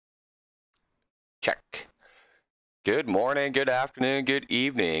Check. Good morning, good afternoon, good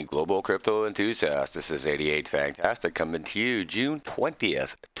evening, global crypto enthusiasts. This is 88 Fantastic coming to you June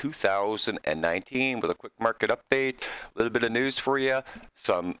 20th, 2019 with a quick market update, a little bit of news for you,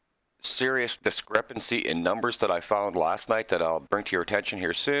 some serious discrepancy in numbers that I found last night that I'll bring to your attention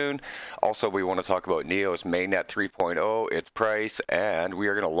here soon. Also, we want to talk about NEO's mainnet 3.0, its price, and we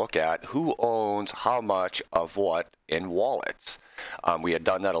are going to look at who owns how much of what in wallets. We had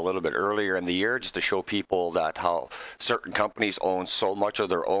done that a little bit earlier in the year just to show people that how certain companies own so much of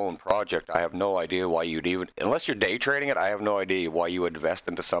their own project. I have no idea why you'd even, unless you're day trading it, I have no idea why you would invest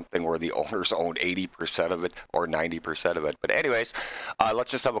into something where the owners own 80% of it or 90% of it. But anyways, let's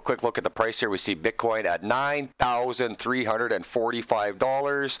just have a quick look at the price here. We see Bitcoin at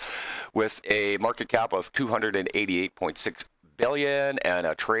 $9,345 with a market cap of 288.6 billion and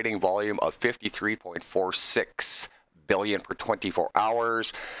a trading volume of 53.46 billion per 24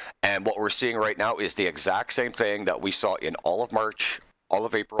 hours. And what we're seeing right now is the exact same thing that we saw in all of March, all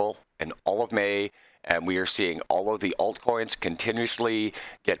of April, and all of May. And we are seeing all of the altcoins continuously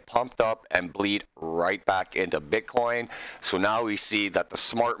get pumped up and bleed right back into Bitcoin. So now we see that the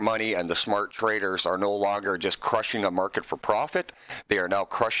smart money and the smart traders are no longer just crushing the market for profit. They are now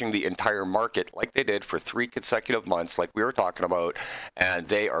crushing the entire market like they did for 3 consecutive months, like we were talking about, and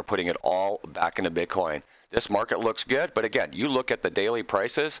they are putting it all back into Bitcoin. This market looks good, but again, you look at the daily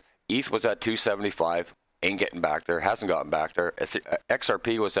prices. ETH was at 275. Ain't getting back there, hasn't gotten back there.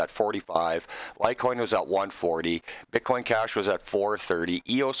 XRP was at 45, Litecoin was at 140, Bitcoin Cash was at 430,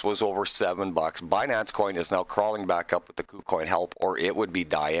 EOS was over $7. Binance Coin is now crawling back up with the KuCoin help, or it would be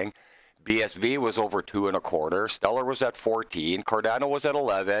dying. BSV was over 2.25, Stellar was at 14, Cardano was at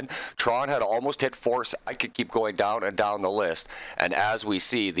 11, Tron had almost hit 4. I could keep going down and down the list. And as we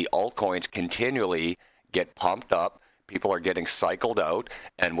see, the altcoins continually get pumped up. People are getting cycled out,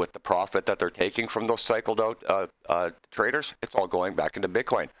 and with the profit that they're taking from those cycled out traders, it's all going back into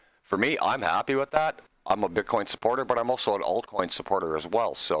Bitcoin. For me, I'm happy with that. I'm a Bitcoin supporter, but I'm also an altcoin supporter as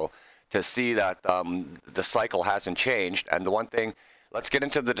well. So to see that the cycle hasn't changed, and the one thing, let's get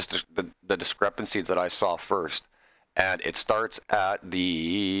into the discrepancy that I saw first, and it starts at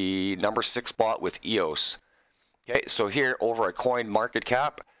the number 6 spot with EOS. Okay, so here over at Coin Market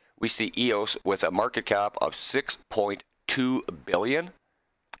Cap, we see EOS with a market cap of 6.2 billion,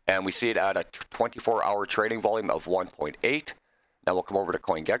 and we see it at a 24-hour trading volume of 1.8. Now we'll come over to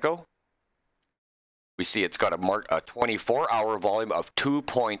CoinGecko. We see it's got a 24-hour volume of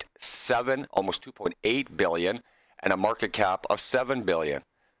 2.7, almost 2.8 billion, and a market cap of 7 billion.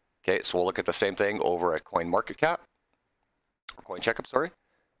 Okay, so we'll look at the same thing over at CoinMarketCap, or CoinCheckup, sorry.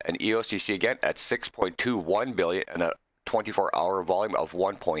 And EOS you see again at 6.21 billion and a 24-hour volume of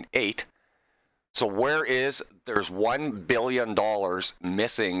 1.8. So there's $1 billion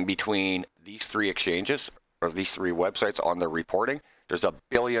missing between these 3 exchanges, or these 3 websites on their reporting. There's $1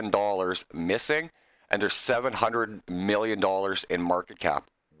 billion missing, and there's $700 million in market cap.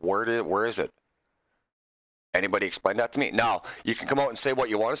 Where is it? Anybody explain that to me? Now, you can come out and say what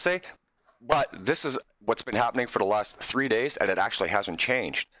you want to say, but this is what's been happening for the last 3 days, and it actually hasn't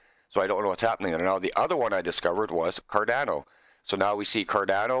changed. So I don't know what's happening there. Now, the other one I discovered was Cardano. So now we see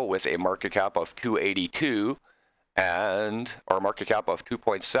Cardano with a market cap of 282 or market cap of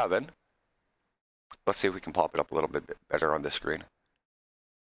 2.7. Let's see if we can pop it up a little bit better on this screen.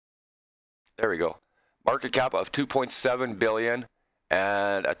 There we go. Market cap of 2.7 billion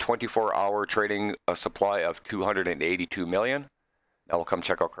and a 24-hour trading supply of 282 million. Now we'll come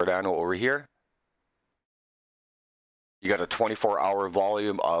check out Cardano over here. You got a 24-hour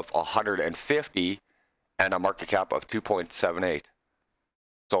volume of 150 and a market cap of 2.78.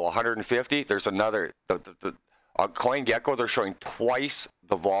 So 150, there's another. On CoinGecko, they're showing twice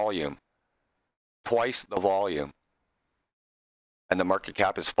the volume. Twice the volume. And the market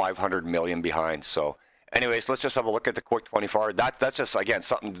cap is 500 million behind. So anyways, let's just have a look at the quick 24-hour. That's just, again,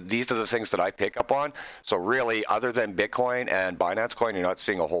 something, these are the things that I pick up on. So really, other than Bitcoin and Binance Coin, you're not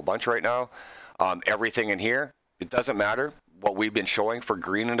seeing a whole bunch right now. Everything in here, it doesn't matter what we've been showing for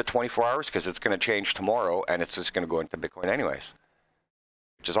green into 24 hours because it's going to change tomorrow and it's just going to go into Bitcoin anyways,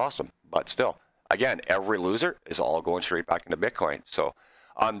 which is awesome. But still, again, every loser is all going straight back into Bitcoin. So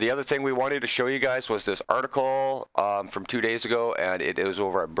the other thing we wanted to show you guys was this article from 2 days ago, and it was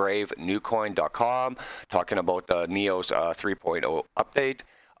over at bravenewcoin.com talking about the NEO's 3.0 update.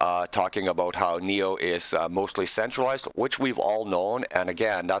 Talking about how NEO is mostly centralized, which we've all known. And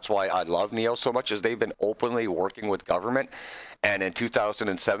again, that's why I love NEO so much, is they've been openly working with government. And in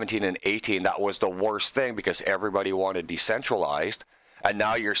 2017 and 18, that was the worst thing because everybody wanted decentralized. And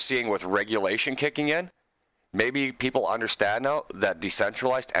now you're seeing with regulation kicking in, Maybe people understand now that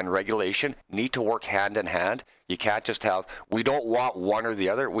decentralized and regulation need to work hand in hand. You can't just have, we don't want one or the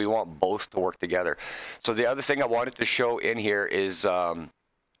other. We want both to work together. So the other thing I wanted to show in here is the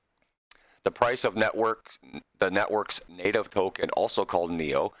price of the network's native token, also called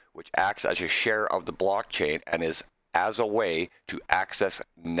NEO, which acts as a share of the blockchain and is as a way to access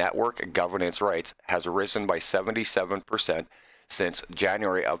network governance rights, has risen by 77% since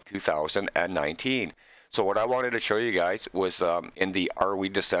January of 2019. So what I wanted to show you guys was in the Are We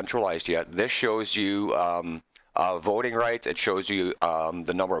Decentralized Yet? This shows you voting rights, it shows you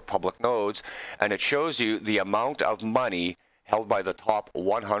the number of public nodes, and it shows you the amount of money held by the top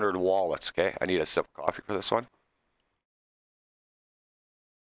 100 wallets. Okay, I need a sip of coffee for this one.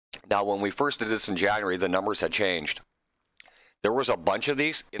 Now, when we first did this in January, the numbers had changed. There was a bunch of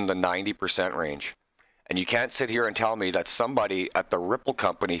these in the 90% range. And you can't sit here and tell me that somebody at the Ripple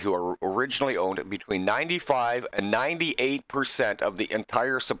company who originally owned between 95 and 98% of the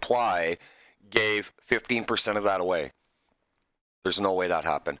entire supply gave 15% of that away. There's no way that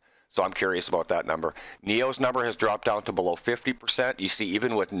happened. So I'm curious about that number. NEO's number has dropped down to below 50%. You see,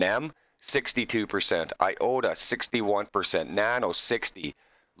 even with NEM, 62%. IOTA, 61%. Nano, 60%.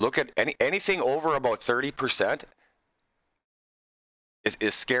 Look at anything over about 30% is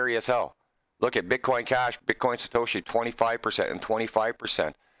scary as hell. Look at Bitcoin Cash, Bitcoin Satoshi, 25% and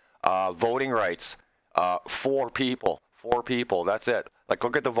 25%. Voting rights, 4 people, that's it. Like,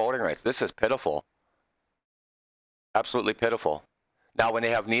 look at the voting rights. This is pitiful. Absolutely pitiful. Now, when they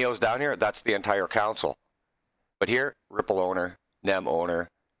have NEOs down here, that's the entire council. But here, Ripple owner, NEM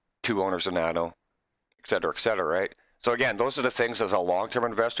owner, 2 owners of Nano, et cetera, right? So again, those are the things as a long-term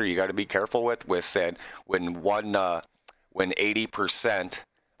investor you got to be careful with when 80%.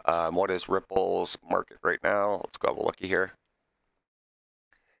 What is Ripple's market right now? Let's go have a looky here.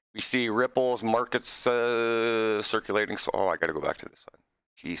 We see Ripple's markets circulating. So, oh, I got to go back to this one.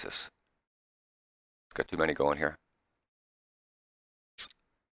 Jesus. It's got too many going here.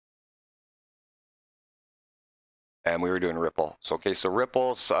 And we were doing Ripple. So, okay, so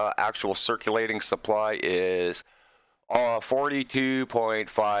Ripple's actual circulating supply is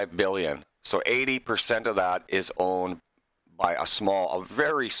 42.5 billion. So 80% of that is owned by a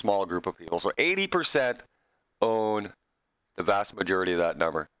very small group of people. So 80% own the vast majority of that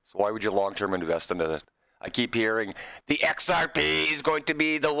number. So why would you long-term invest into it? I keep hearing the XRP is going to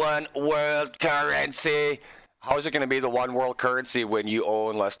be the one world currency. How is it going to be the one world currency when you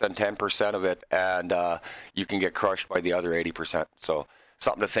own less than 10% of it and you can get crushed by the other 80%? So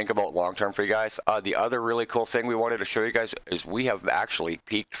something to think about long-term for you guys. The other really cool thing we wanted to show you guys is we have actually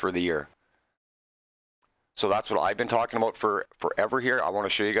peaked for the year. So that's what I've been talking about for forever here. I want to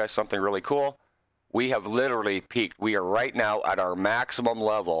show you guys something really cool. We have literally peaked. We are right now at our maximum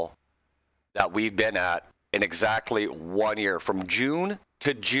level that we've been at in exactly 1 year. From June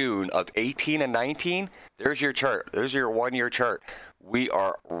to June of 18 and 19, there's your chart. There's your 1 year chart. We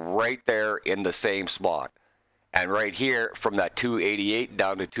are right there in the same spot. And right here, from that 288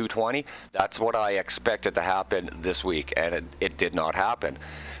 down to 220, that's what I expected to happen this week, and it did not happen.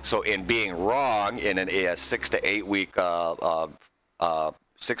 So in being wrong in a 6 to 8 week 6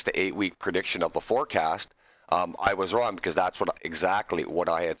 to 8 week prediction of the forecast, I was wrong because that's exactly what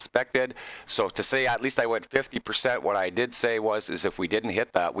I expected. So to say at least I went 50%, what I did say is if we didn't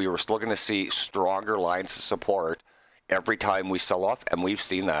hit that, we were still going to see stronger lines of support every time we sell off, and we've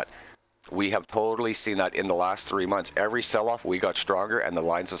seen that. We have totally seen that in the last 3 months. Every sell-off, we got stronger, and the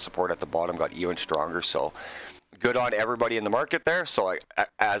lines of support at the bottom got even stronger. So good on everybody in the market there. So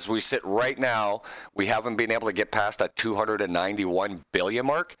as we sit right now, we haven't been able to get past that 291 billion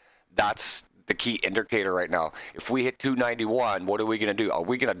mark. That's the key indicator right now. If we hit 291, what are we going to do? Are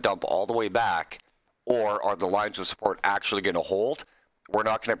we going to dump all the way back, or are the lines of support actually going to hold? We're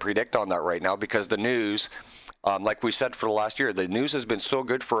not going to predict on that right now because the news, like we said for the last year, the news has been so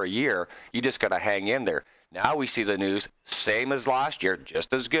good for a year, you just got to hang in there. Now we see the news, same as last year,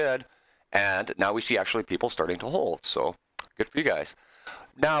 just as good, and now we see actually people starting to hold. So good for you guys.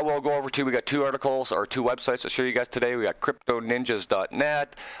 Now we'll go over to, we got 2 articles or 2 websites to show you guys today. We got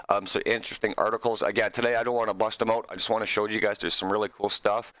cryptoninjas.net, some interesting articles. Again, today I don't want to bust them out. I just want to show you guys there's some really cool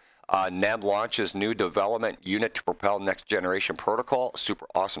stuff. NEM launches new development unit to propel next generation protocol. Super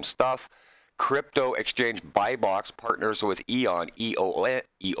awesome stuff. Crypto exchange Buybox partners with EON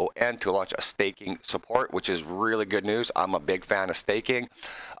to launch a staking support, which is really good news. I'm a big fan of staking.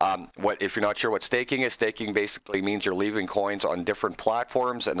 If you're not sure what staking is, staking basically means you're leaving coins on different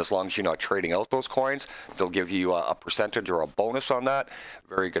platforms, and as long as you're not trading out those coins, they'll give you a percentage or a bonus on that.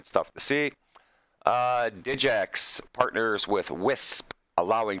 Very good stuff to see. Digex partners with Wisp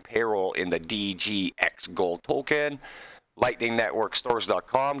allowing payroll in the DGX Gold token.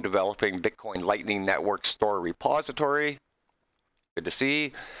 LightningNetworkStores.com, developing Bitcoin Lightning Network Store repository. Good to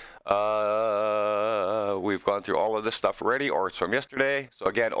see. We've gone through all of this stuff already, or it's from yesterday. So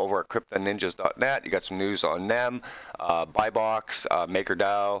again, over at CryptoNinjas.net, you got some news on NEM, Buybox,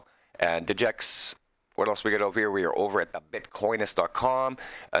 MakerDAO, and Digex. What else we got over here? We are over at the Bitcoinist.com,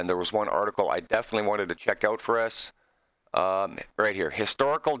 and there was one article I definitely wanted to check out for us. Right here,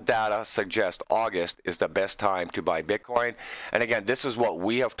 historical data suggests August is the best time to buy Bitcoin. And again, this is what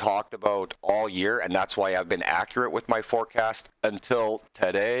we have talked about all year, and that's why I've been accurate with my forecast until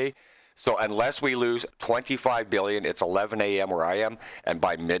today. So unless we lose 25 billion, it's 11 a.m. where I am, and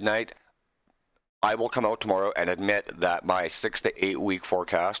by midnight, I will come out tomorrow and admit that my 6 to 8 week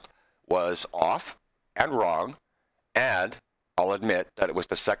forecast was off and wrong, and I'll admit that it was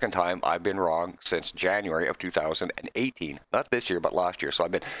the second time I've been wrong since January of 2018. Not this year, but last year. So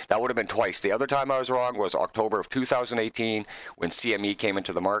that would have been twice. The other time I was wrong was October of 2018 when CME came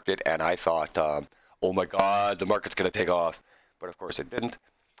into the market, and I thought, oh my God, the market's going to take off. But of course it didn't.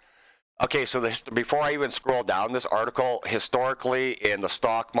 Okay, so before I even scroll down this article, historically in the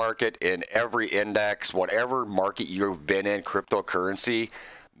stock market, in every index, whatever market you've been in, cryptocurrency,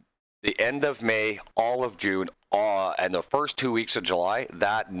 the end of May, all of June, and the first 2 weeks of July,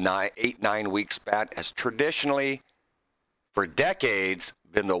 that 8-9 week span has traditionally, for decades,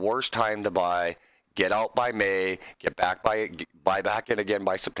 been the worst time to buy. Get out by May, buy back in again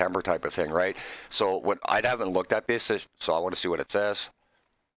by September type of thing, right? So when I haven't looked at this, so I want to see what it says.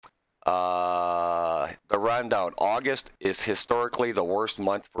 The rundown: August is historically the worst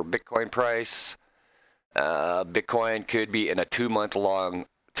month for Bitcoin price. Bitcoin could be in a 2 month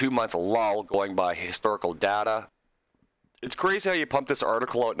lull going by historical data. It's crazy how you pump this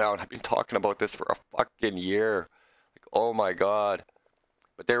article out now, and I've been talking about this for a fucking year. Like, oh my God.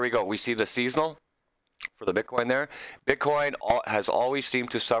 But there we go. We see the seasonal for the Bitcoin there. Bitcoin has always seemed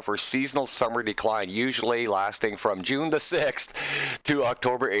to suffer seasonal summer decline, usually lasting from June the 6th to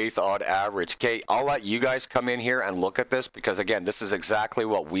October 8th on average. Okay, I'll let you guys come in here and look at this, because again, this is exactly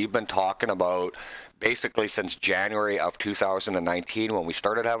what we've been talking about basically since January of 2019 when we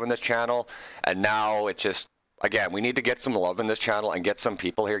started having this channel. And now it just, again, we need to get some love in this channel and get some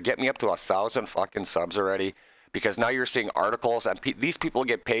people here. Get me up to 1,000 fucking subs already. Because now you're seeing articles, and these people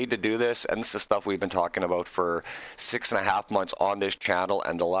get paid to do this, and this is stuff we've been talking about for 6.5 months on this channel,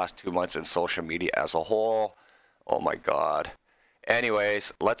 and the last 2 months in social media as a whole. Oh my God.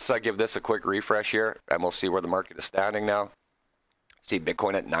 Anyways, let's give this a quick refresh here, and we'll see where the market is standing now. See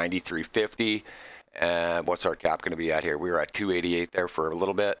Bitcoin at 93.50, and what's our cap going to be at here? We were at 288 there for a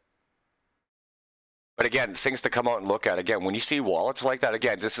little bit. But again, things to come out and look at. Again, when you see wallets like that,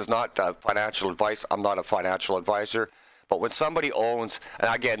 again, this is not financial advice. I'm not a financial advisor. But when somebody owns,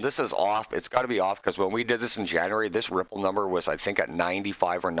 and again, this is off. It's got to be off, because when we did this in January, this Ripple number was, I think, at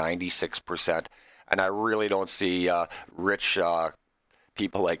 95 or 96%. And I really don't see rich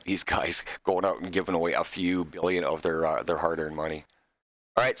people like these guys going out and giving away a few billion of their hard-earned money.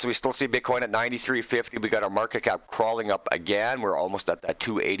 All right, so we still see Bitcoin at 93.50. We got our market cap crawling up again. We're almost at that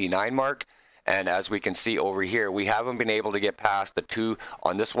 289 mark. And as we can see over here, we haven't been able to get past the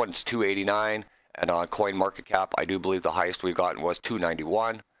on this one it's 289, and on coin market cap, I do believe the highest we've gotten was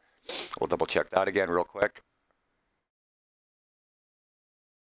 291. We'll double check that again real quick.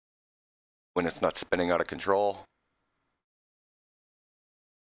 When it's not spinning out of control.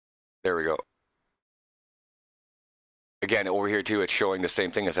 There we go. Again, over here too, it's showing the same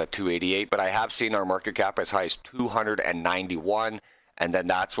thing as at 288, but I have seen our market cap as high as 291. And then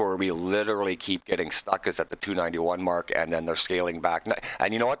that's where we literally keep getting stuck, is at the 291 mark, and then they're scaling back.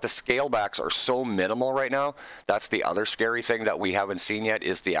 And you know what? The scale backs are so minimal right now. That's the other scary thing that we haven't seen yet,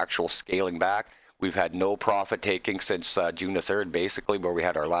 is the actual scaling back. We've had no profit taking since June the 3rd, basically, where we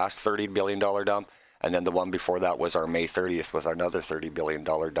had our last $30 billion dump. And then the one before that was our May 30th with another $30 billion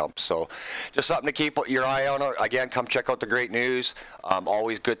dump. So just something to keep your eye on. Again, come check out the great news.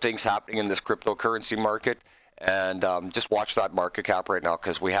 Always good things happening in this cryptocurrency market. And just watch that market cap right now,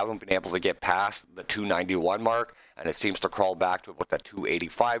 because we haven't been able to get past the 291 mark, and it seems to crawl back to about that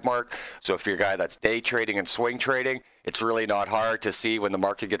 285 mark. So if you're a guy that's day trading and swing trading, it's really not hard to see when the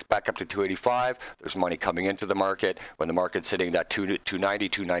market gets back up to 285, there's money coming into the market. When the market's hitting that 290,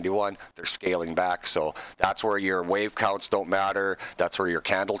 291, they're scaling back. So that's where your wave counts don't matter. That's where your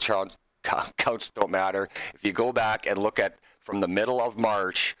candle counts don't matter. If you go back and look at from the middle of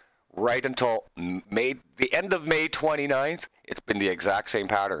March right until the end of May 29th, it's been the exact same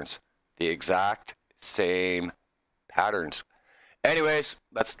patterns. The exact same patterns. Anyways,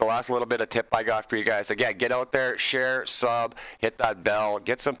 that's the last little bit of tip I got for you guys. Again, get out there, share, sub, hit that bell,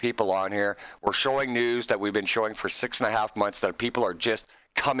 get some people on here. We're showing news that we've been showing for 6.5 months that people are just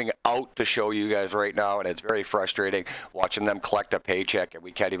coming out to show you guys right now, and it's very frustrating watching them collect a paycheck, and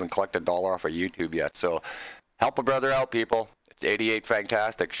we can't even collect $1 off of YouTube yet. So help a brother out, people. It's 88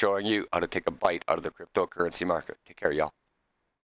 Fantastic showing you how to take a bite out of the cryptocurrency market. Take care, y'all.